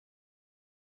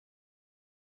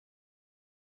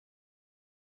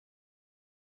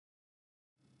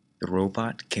The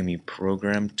robot can be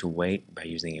programmed to wait by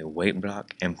using a wait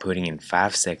block and putting in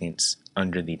 5 seconds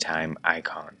under the time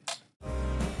icon.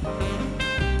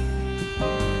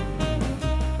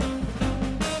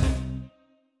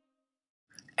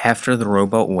 After the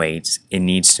robot waits, it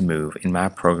needs to move. In my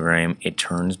program, it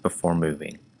turns before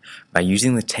moving. By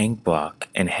using the tank block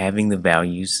and having the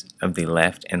values of the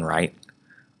left and right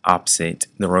opposite,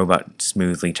 the robot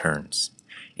smoothly turns.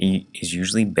 It is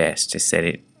usually best to set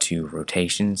it to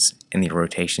rotations, and the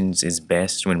rotations is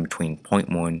best when between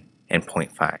 0.1 and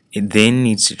 0.5. It then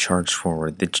needs to charge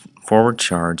forward. The forward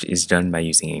charge is done by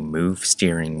using a move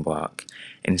steering block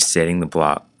and setting the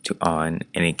block to on,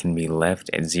 and it can be left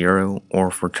at 0,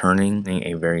 or for turning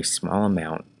a very small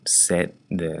amount, set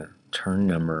the turn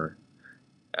number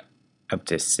up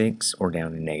to 6 or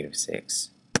down to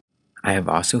 -6. I have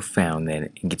also found that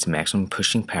it gets maximum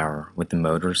pushing power with the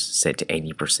motors set to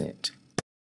 80%.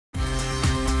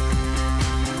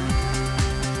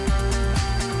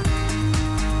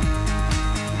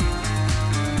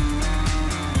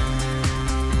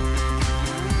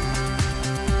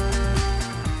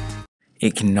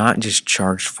 It cannot just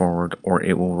charge forward or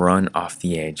it will run off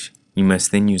the edge. You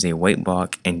must then use a weight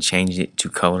block and change it to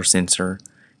color sensor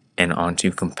and onto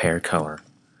compare color.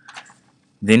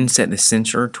 Then set the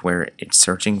sensor to where it's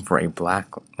searching for a black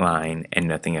line and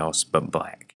nothing else but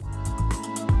black.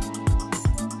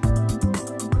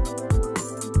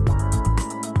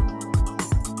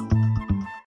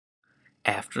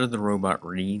 After the robot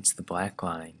reads the black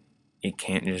line, it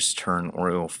can't just turn or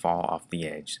it will fall off the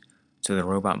edge. So the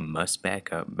robot must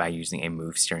back up by using a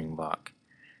move steering block.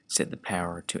 Set the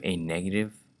power to a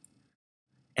negative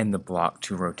and the block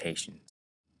to rotation.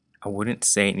 I wouldn't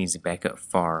say it needs to back up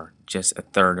far, just a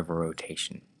third of a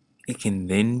rotation. It can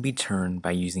then be turned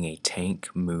by using a tank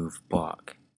move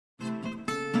block.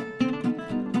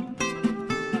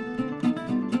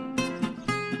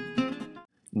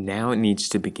 Now it needs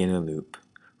to begin a loop.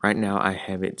 Right now I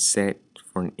have it set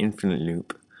for an infinite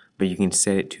loop, but you can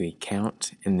set it to a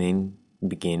count and then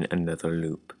begin another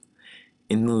loop.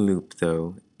 In the loop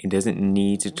though, it doesn't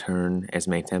need to turn as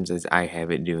many times as I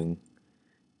have it doing,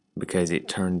 because it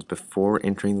turns before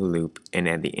entering the loop and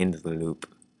at the end of the loop.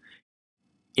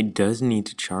 It does need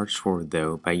to charge forward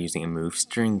though by using a move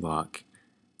steering block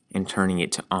and turning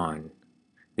it to on.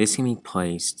 This can be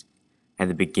placed at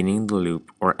the beginning of the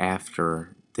loop or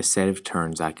after the set of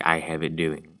turns like I have it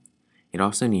doing. It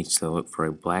also needs to look for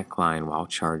a black line while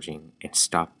charging and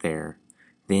stop there,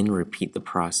 then repeat the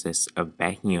process of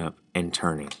backing up and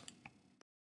turning.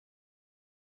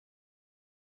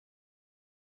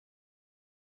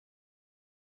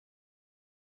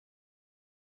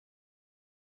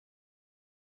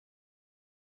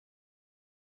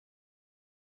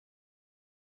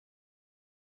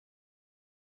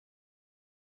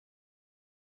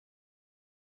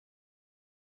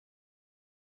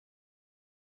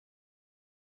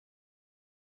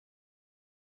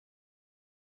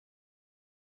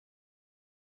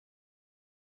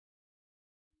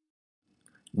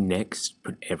 Next,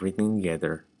 put everything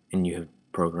together and you have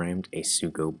programmed a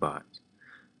SugoBot.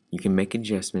 You can make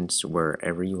adjustments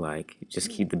wherever you like, just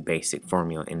keep the basic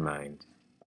formula in mind.